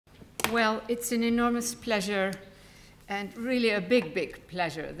Well, it's an enormous pleasure and really a big, big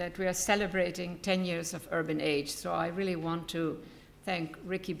pleasure that we are celebrating 10 years of Urban Age. So I really want to thank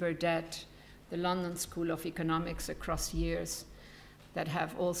Ricky Burdett, the London School of Economics across years that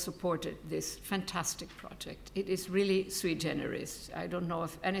have all supported this fantastic project. It is really sui generis. I don't know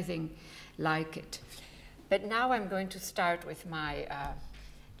of anything like it. But now I'm going to start with my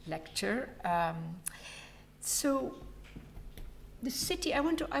lecture. So the city,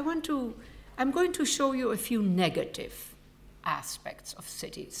 I'm going to show you a few negative aspects of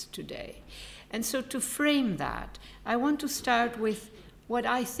cities today. And so to frame that, I want to start with what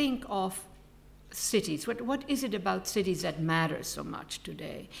I think of cities. What is it about cities that matters so much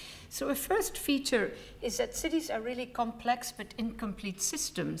today? So a first feature is that cities are really complex but incomplete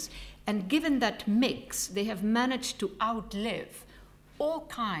systems. And given that mix, they have managed to outlive all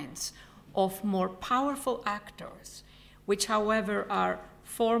kinds of more powerful actors, which, however, are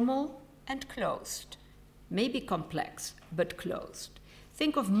formal and closed, maybe complex, but closed.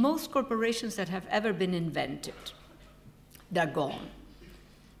 Think of most corporations that have ever been invented. They're gone.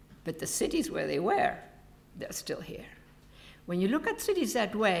 But the cities where they were, they're still here. When you look at cities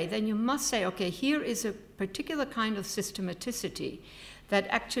that way, then you must say, okay, here is a particular kind of systematicity that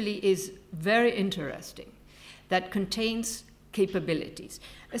actually is very interesting, that contains capabilities.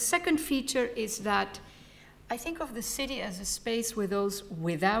 A second feature is that I think of the city as a space where those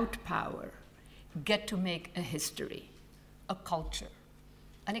without power get to make a history, a culture,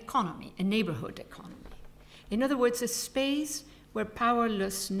 an economy, a neighborhood economy. In other words, a space where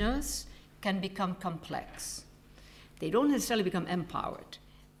powerlessness can become complex. They don't necessarily become empowered,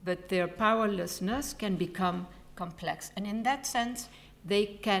 but their powerlessness can become complex. And in that sense, they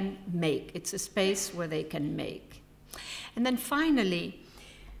can make. It's a space where they can make. And then finally,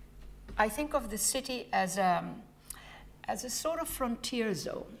 I think of the city as a sort of frontier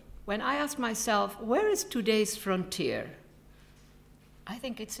zone. When I ask myself, where is today's frontier? I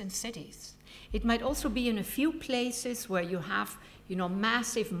think it's in cities. It might also be in a few places where you have,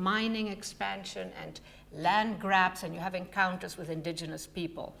 massive mining expansion and land grabs, and you have encounters with indigenous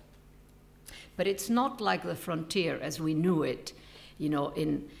people. But it's not like the frontier as we knew it,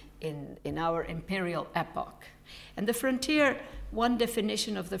 in our imperial epoch. And the frontier, one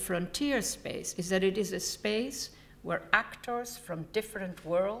definition of the frontier space is that it is a space where actors from different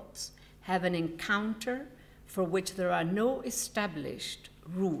worlds have an encounter for which there are no established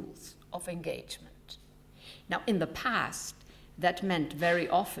rules of engagement. Now, in the past, that meant very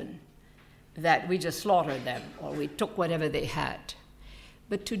often that we just slaughtered them or we took whatever they had.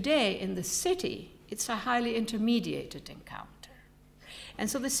 But today, in the city, it's a highly intermediated encounter. And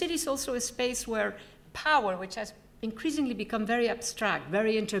so the city is also a space where power, which has increasingly become very abstract,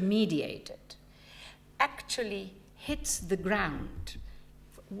 very intermediated, actually hits the ground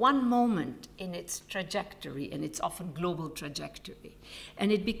one moment in its trajectory, and it's often global trajectory.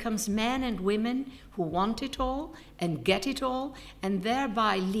 And it becomes men and women who want it all and get it all, and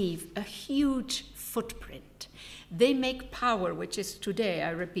thereby leave a huge footprint. They make power, which is today,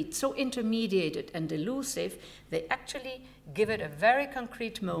 I repeat, so intermediated and elusive, they actually give it a very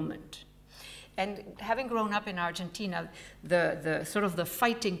concrete moment. And having grown up in Argentina, the sort of the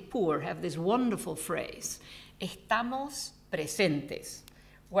fighting poor have this wonderful phrase, estamos presentes.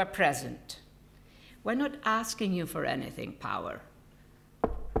 We're present. We're not asking you for anything, power.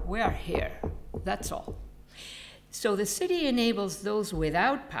 We are here, that's all. So the city enables those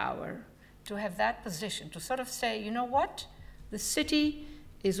without power to have that position, to sort of say, you know what? The city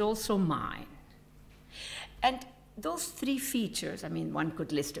is also mine. And those three features, I mean, one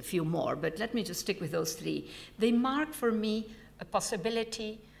could list a few more, but let me just stick with those three. They mark for me a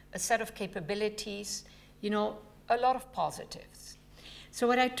possibility, a set of capabilities, a lot of positives. So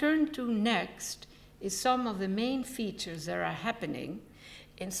what I turn to next is some of the main features that are happening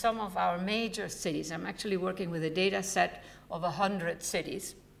in some of our major cities. I'm actually working with a data set of 100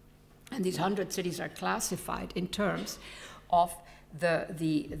 cities, and these 100 cities are classified in terms of they're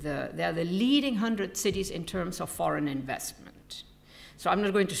the leading 100 cities in terms of foreign investment. So I'm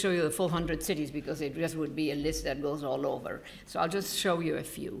not going to show you the full 100 cities because it just would be a list that goes all over. So I'll just show you a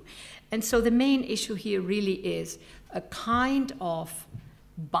few. And so the main issue here really is a kind of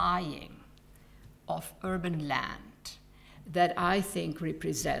buying of urban land that I think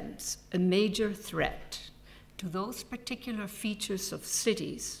represents a major threat to those particular features of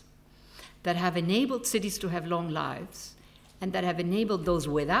cities that have enabled cities to have long lives and that have enabled those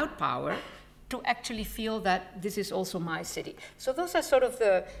without power to actually feel that this is also my city. So those are sort of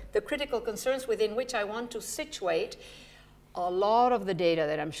the critical concerns within which I want to situate a lot of the data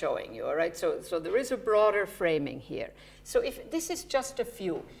that I'm showing you, all right? So there is a broader framing here. So if this is just a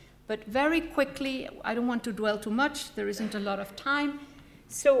few, But very quickly, I don't want to dwell too much, there isn't a lot of time.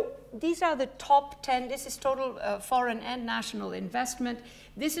 So these are the top 10. This is total foreign and national investment.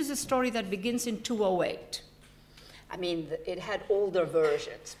 This is a story that begins in 2008. I mean, it had older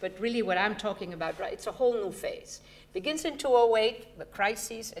versions, but really what I'm talking about, right, it's a whole new phase. Begins in 2008, the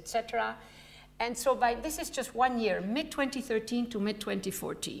crises, etc. And so this is just 1 year, mid-2013 to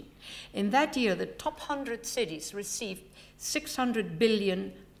mid-2014. In that year, the top 100 cities received $600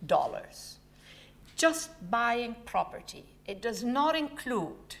 billion just buying property. It does not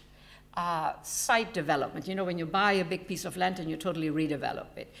include site development. You know, when you buy a big piece of land and you totally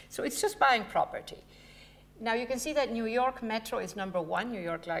redevelop it. So it's just buying property. Now you can see that New York Metro is #1. New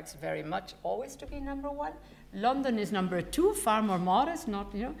York likes very much always to be #1. London is #2, far more modest,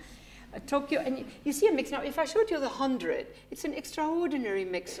 not, you know. Tokyo, and you see a mix. Now, if I showed you the 100, it's an extraordinary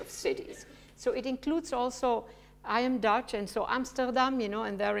mix of cities. So it includes also, I am Dutch, and so Amsterdam, you know,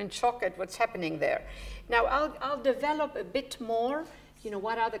 and they're in shock at what's happening there. Now, I'll develop a bit more, you know,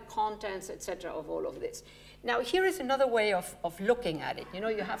 what are the contents, etc., of all of this. Now, here is another way of looking at it. You know,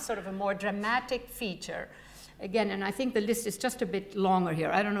 you have sort of a more dramatic feature. Again, and I think the list is just a bit longer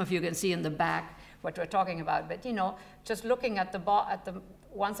here. I don't know if you can see in the back what we're talking about, but, you know, just looking at the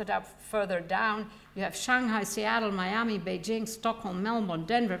ones that are further down, you have Shanghai, Seattle, Miami, Beijing, Stockholm, Melbourne,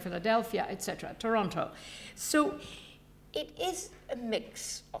 Denver, Philadelphia, etc., Toronto. So it is a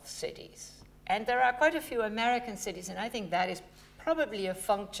mix of cities. And there are quite a few American cities, and I think that is probably a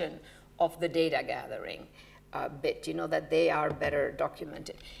function of the data gathering bit, you know, that they are better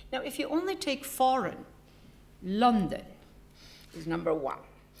documented. Now, if you only take foreign, London is #1,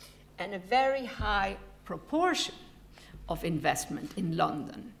 and a very high proportion of investment in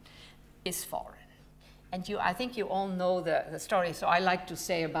London is foreign. And I think you all know the story, so I like to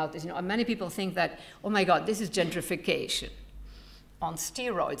say about this, you know, many people think that, oh my God, this is gentrification. On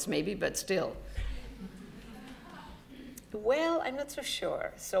steroids maybe, but still. Well, I'm not so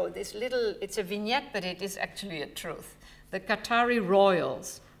sure. So this it's a vignette, but it is actually a truth. The Qatari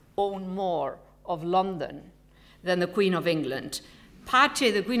royals own more of London than the Queen of England.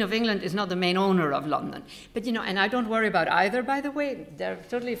 Pace, the Queen of England, is not the main owner of London. But, you know, and I don't worry about either, by the way. They're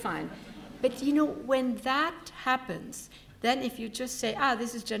totally fine. But, you know, when that happens, then if you just say,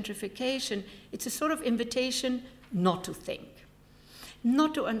 this is gentrification, it's a sort of invitation not to think.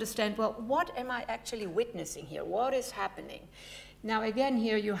 Not to understand, well, what am I actually witnessing here? What is happening? Now, again,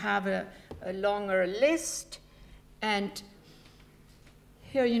 here you have a longer list. And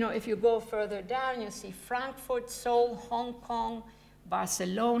here, you know, if you go further down, you see Frankfurt, Seoul, Hong Kong,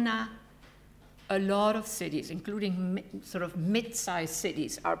 Barcelona. A lot of cities, including sort of mid-sized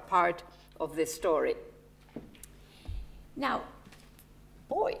cities, are part of this story. Now,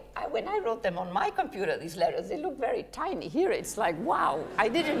 boy, when I wrote them on my computer, these letters, they look very tiny. Here it's like, wow, I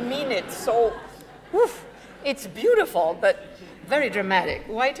didn't mean it so, woof. It's beautiful, but very dramatic.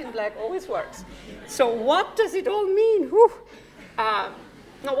 White and black always works. So what does it all mean?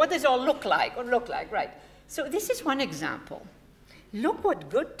 No, what does it all look like? Right. So this is one example. Look what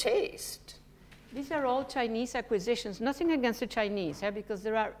good taste. These are all Chinese acquisitions. Nothing against the Chinese, because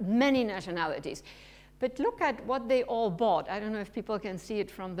there are many nationalities. But look at what they all bought. I don't know if people can see it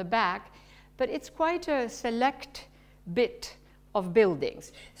from the back, but it's quite a select bit of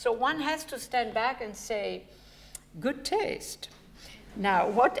buildings. So one has to stand back and say, good taste. Now,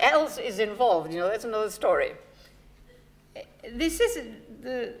 what else is involved? You know, that's another story. This is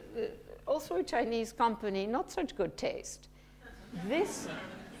also a Chinese company, not such good taste. This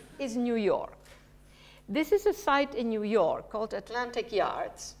is New York. This is a site in New York called Atlantic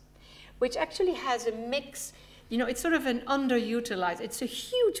Yards, which actually has a mix. You know, it's sort of an underutilized, it's a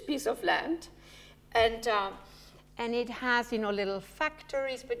huge piece of land. And it has, you know, little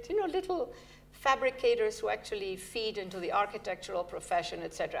factories, but, you know, little fabricators who actually feed into the architectural profession,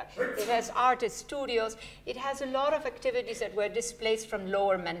 etc. It has artist studios. It has a lot of activities that were displaced from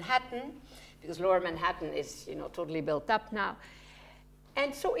Lower Manhattan, because Lower Manhattan is, you know, totally built up now.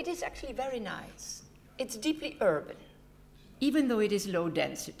 And so it is actually very nice. It's deeply urban, even though it is low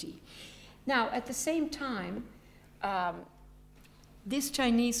density. Now, at the same time, this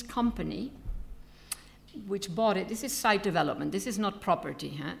Chinese company, which bought it, this is site development, this is not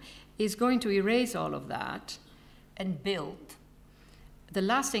property, is going to erase all of that and build. The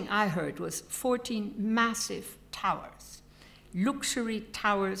last thing I heard was 14 massive towers, luxury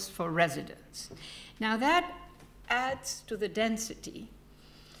towers for residents. Now that adds to the density,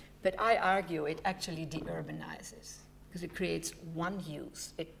 but I argue it actually de-urbanizes, because it creates one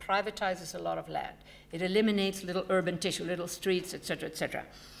use. It privatizes a lot of land. It eliminates little urban tissue, little streets, et cetera, et cetera.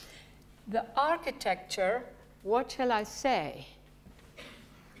 The architecture, what shall I say?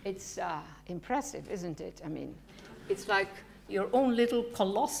 It's impressive, isn't it? I mean, it's like your own little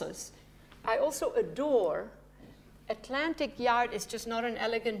colossus. I also adore Atlantic Yard is just not an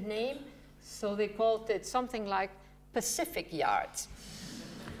elegant name, so they called it something like Pacific Yards.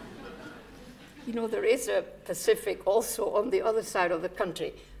 You know, there is a Pacific also on the other side of the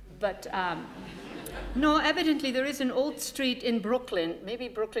country. But no, evidently there is an old street in Brooklyn. Maybe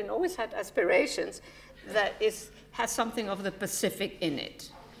Brooklyn always had aspirations that has something of the Pacific in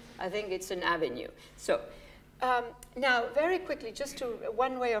it. I think it's an avenue. So now, very quickly, just to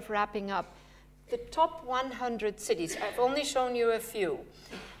one way of wrapping up, the top 100 cities. I've only shown you a few.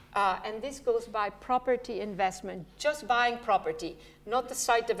 And this goes by property investment, just buying property, not the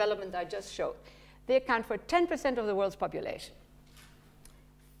site development I just showed. They account for 10% of the world's population,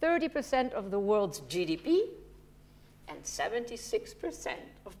 30% of the world's GDP, and 76%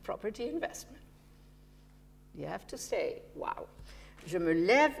 of property investment. You have to say, wow, je me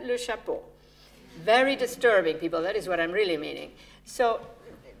lève le chapeau. Very disturbing, people, that is what I'm really meaning. So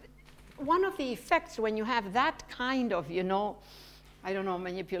one of the effects when you have that kind of, you know, I don't know,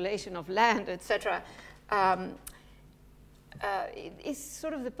 manipulation of land, etc., is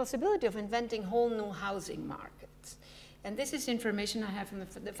sort of the possibility of inventing whole new housing markets. And this is information I have from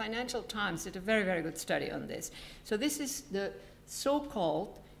the Financial Times, did a very, very good study on this. So this is the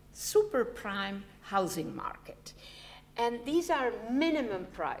so-called super prime housing market. And these are minimum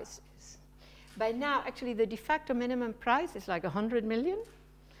prices. By now, actually, the de facto minimum price is like 100 million.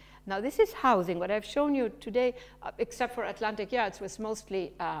 Now, this is housing. What I've shown you today, except for Atlantic Yards, was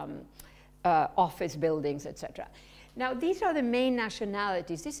mostly office buildings, etc. Now, these are the main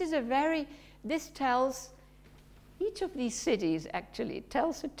nationalities. This tells, each of these cities actually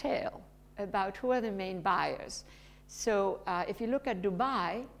tells a tale about who are the main buyers. So if you look at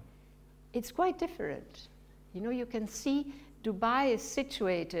Dubai, it's quite different. You know, you can see Dubai is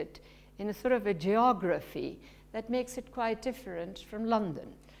situated in a sort of a geography that makes it quite different from London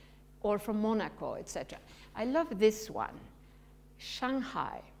or from Monaco, etc. I love this one,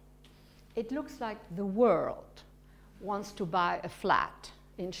 Shanghai. It looks like the world wants to buy a flat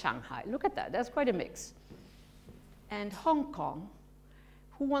in Shanghai. Look at that, that's quite a mix. And Hong Kong,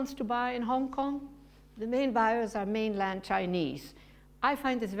 who wants to buy in Hong Kong? The main buyers are mainland Chinese. I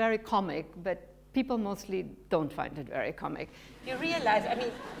find this very comic, but people mostly don't find it very comic. You realize, I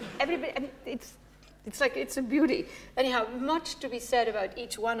mean, everybody, I mean, it's like, it's a beauty. Anyhow, much to be said about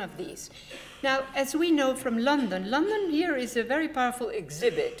each one of these. Now, as we know from London, London here is a very powerful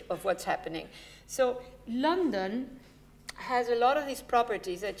exhibit of what's happening. So London has a lot of these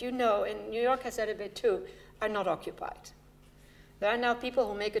properties that you know, and New York has that a bit too, are not occupied. There are now people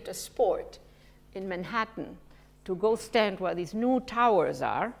who make it a sport in Manhattan to go stand where these new towers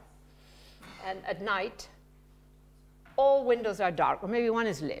are, and at night, all windows are dark, or maybe one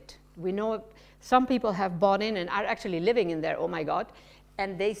is lit. We know some people have bought in and are actually living in there, oh my God,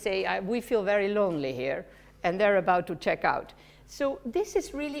 and they say, we feel very lonely here, and they're about to check out. So this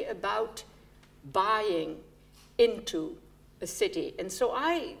is really about buying into a city. And so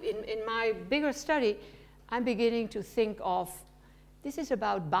in my bigger study, I'm beginning to think of, this is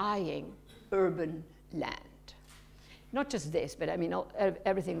about buying urban land. Not just this, but I mean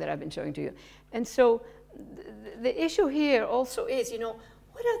everything that I've been showing to you. And so the issue here also is, you know,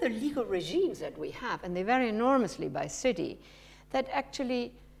 what are the legal regimes that we have, and they vary enormously by city, that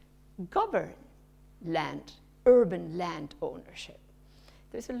actually govern land, urban land ownership?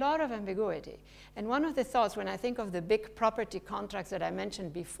 There's a lot of ambiguity. And one of the thoughts when I think of the big property contracts that I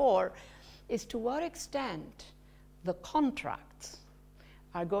mentioned before is to what extent the contracts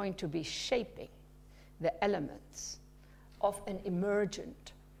are going to be shaping the elements of an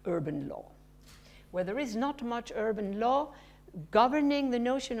emergent urban law, where there is not much urban law governing the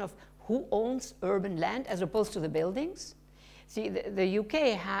notion of who owns urban land as opposed to the buildings. See, the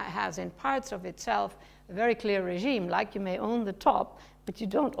UK has in parts of itself a very clear regime, like you may own the top, but you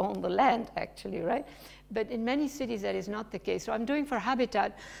don't own the land actually, right? But in many cities that is not the case. So I'm doing for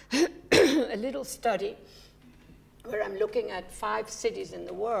Habitat a little study where I'm looking at 5 cities in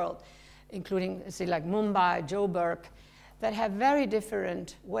the world, including, say, like Mumbai, Joburg, that have very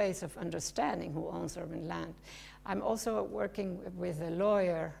different ways of understanding who owns urban land. I'm also working with a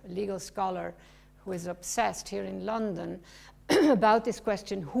lawyer, a legal scholar, who is obsessed here in London about this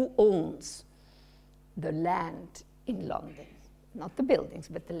question, who owns the land in London? Not the buildings,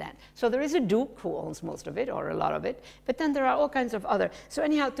 but the land. So there is a duke who owns most of it, or a lot of it, but then there are all kinds of other. So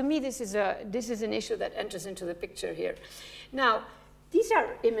anyhow, to me, this is an issue that enters into the picture here. Now, these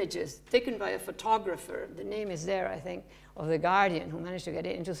are images taken by a photographer. The name is there, I think, of The Guardian, who managed to get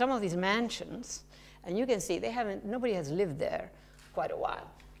into some of these mansions. And you can see nobody has lived there quite a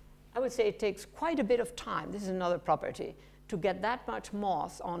while. I would say it takes quite a bit of time. This is another property, to get that much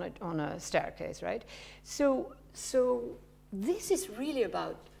moss on a staircase, right? So this is really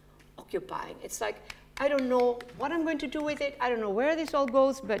about occupying. It's like, I don't know what I'm going to do with it. I don't know where this all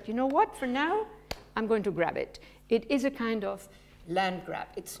goes, but you know what? For now, I'm going to grab it. It is a kind of land grab.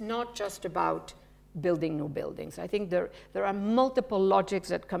 It's not just about building new buildings. I think there are multiple logics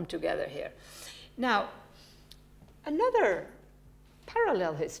that come together here. Now, another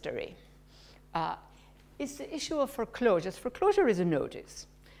parallel history is the issue of foreclosures. Foreclosure is a notice,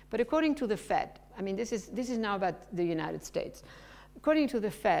 but according to the Fed, I mean, this is now about the United States. According to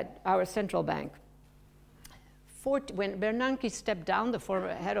the Fed, our central bank, when Bernanke stepped down, the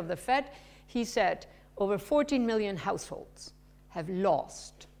former head of the Fed, he said over 14 million households have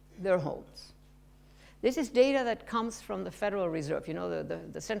lost their homes. This is data that comes from the Federal Reserve. You know,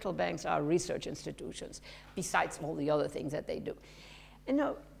 the central banks are research institutions, besides all the other things that they do. And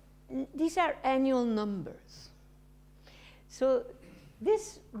no, these are annual numbers. So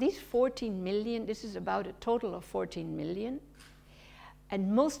these 14 million, this is about a total of 14 million,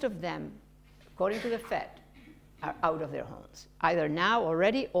 and most of them, according to the Fed, are out of their homes, either now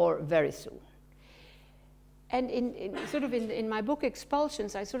already or very soon. And in my book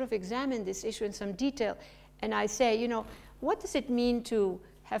Expulsions, I sort of examine this issue in some detail, and I say, you know, what does it mean to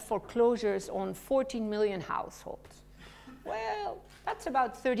have foreclosures on 14 million households? Well, that's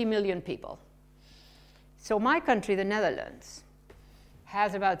about 30 million people. So my country, the Netherlands,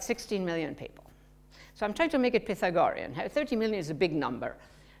 has about 16 million people. So I'm trying to make it Pythagorean. 30 million is a big number.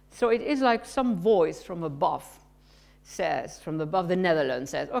 So it is like some voice from above says, from above the Netherlands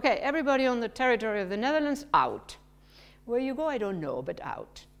says, okay, everybody on the territory of the Netherlands, out. Where you go, I don't know, but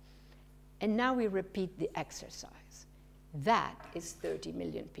out. And now we repeat the exercise. That is 30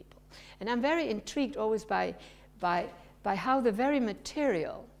 million people. And I'm very intrigued always by how the very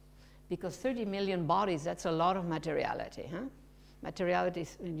material, because 30 million bodies, that's a lot of materiality, huh? Materiality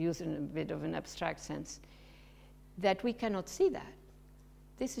is used in a bit of an abstract sense, that we cannot see that.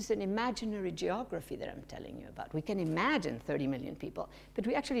 This is an imaginary geography that I'm telling you about. We can imagine 30 million people, but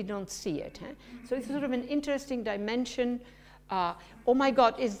we actually don't see it. Huh? So it's sort of an interesting dimension. Oh my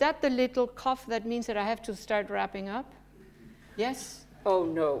God, is that the little cough that means that I have to start wrapping up? Yes? Oh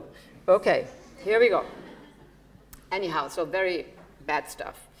no. Okay, here we go. Anyhow, so very bad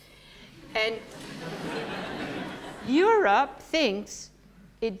stuff. And Europe thinks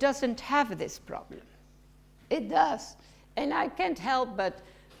it doesn't have this problem. It does. And I can't help but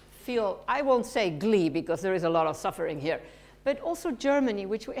feel, I won't say glee because there is a lot of suffering here, but also Germany,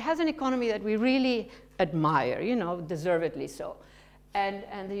 which has an economy that we really admire, you know, deservedly so,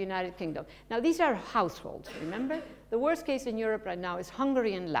 and the United Kingdom. Now, these are households, remember? The worst case in Europe right now is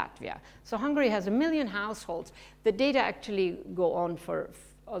Hungary and Latvia. So Hungary has 1 million households. The data actually go on for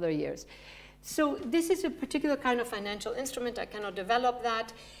other years. So this is a particular kind of financial instrument. I cannot develop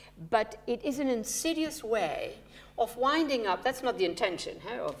that, but it is an insidious way of winding up, that's not the intention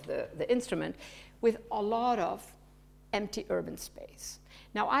of the instrument, with a lot of empty urban space.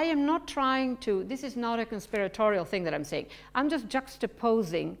 Now, I am not trying to, this is not a conspiratorial thing that I'm saying. I'm just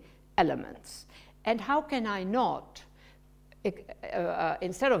juxtaposing elements. And how can I not,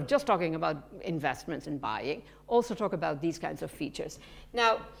 instead of just talking about investments and buying, also talk about these kinds of features?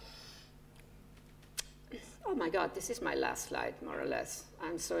 Now, oh my God, this is my last slide, more or less.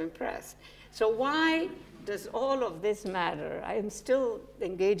 I'm so impressed. So why does all of this matter? I am still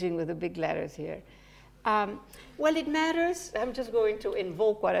engaging with the big letters here. Well, it matters. I'm just going to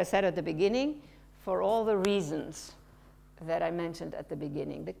invoke what I said at the beginning for all the reasons that I mentioned at the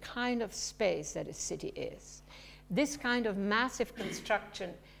beginning, the kind of space that a city is. This kind of massive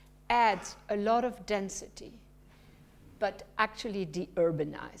construction adds a lot of density, but actually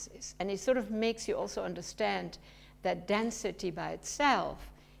de-urbanizes. And it sort of makes you also understand that density by itself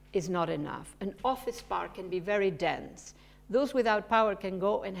is not enough. An office park can be very dense. Those without power can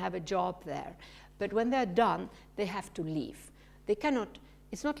go and have a job there. But when they're done, they have to leave. They cannot,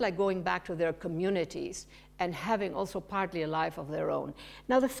 it's not like going back to their communities and having also partly a life of their own.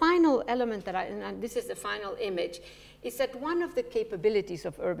 Now, the final element that and this is the final image, is that one of the capabilities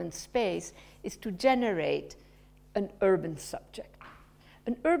of urban space is to generate an urban subject.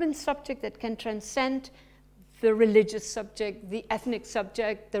 An urban subject that can transcend the religious subject, the ethnic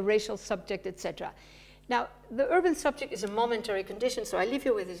subject, the racial subject, etc. Now, the urban subject is a momentary condition, so I leave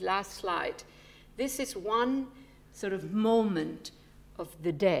you with this last slide. This is one sort of moment of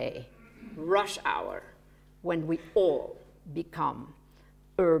the day, rush hour, when we all become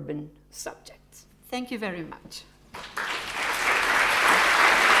urban subjects. Thank you very much.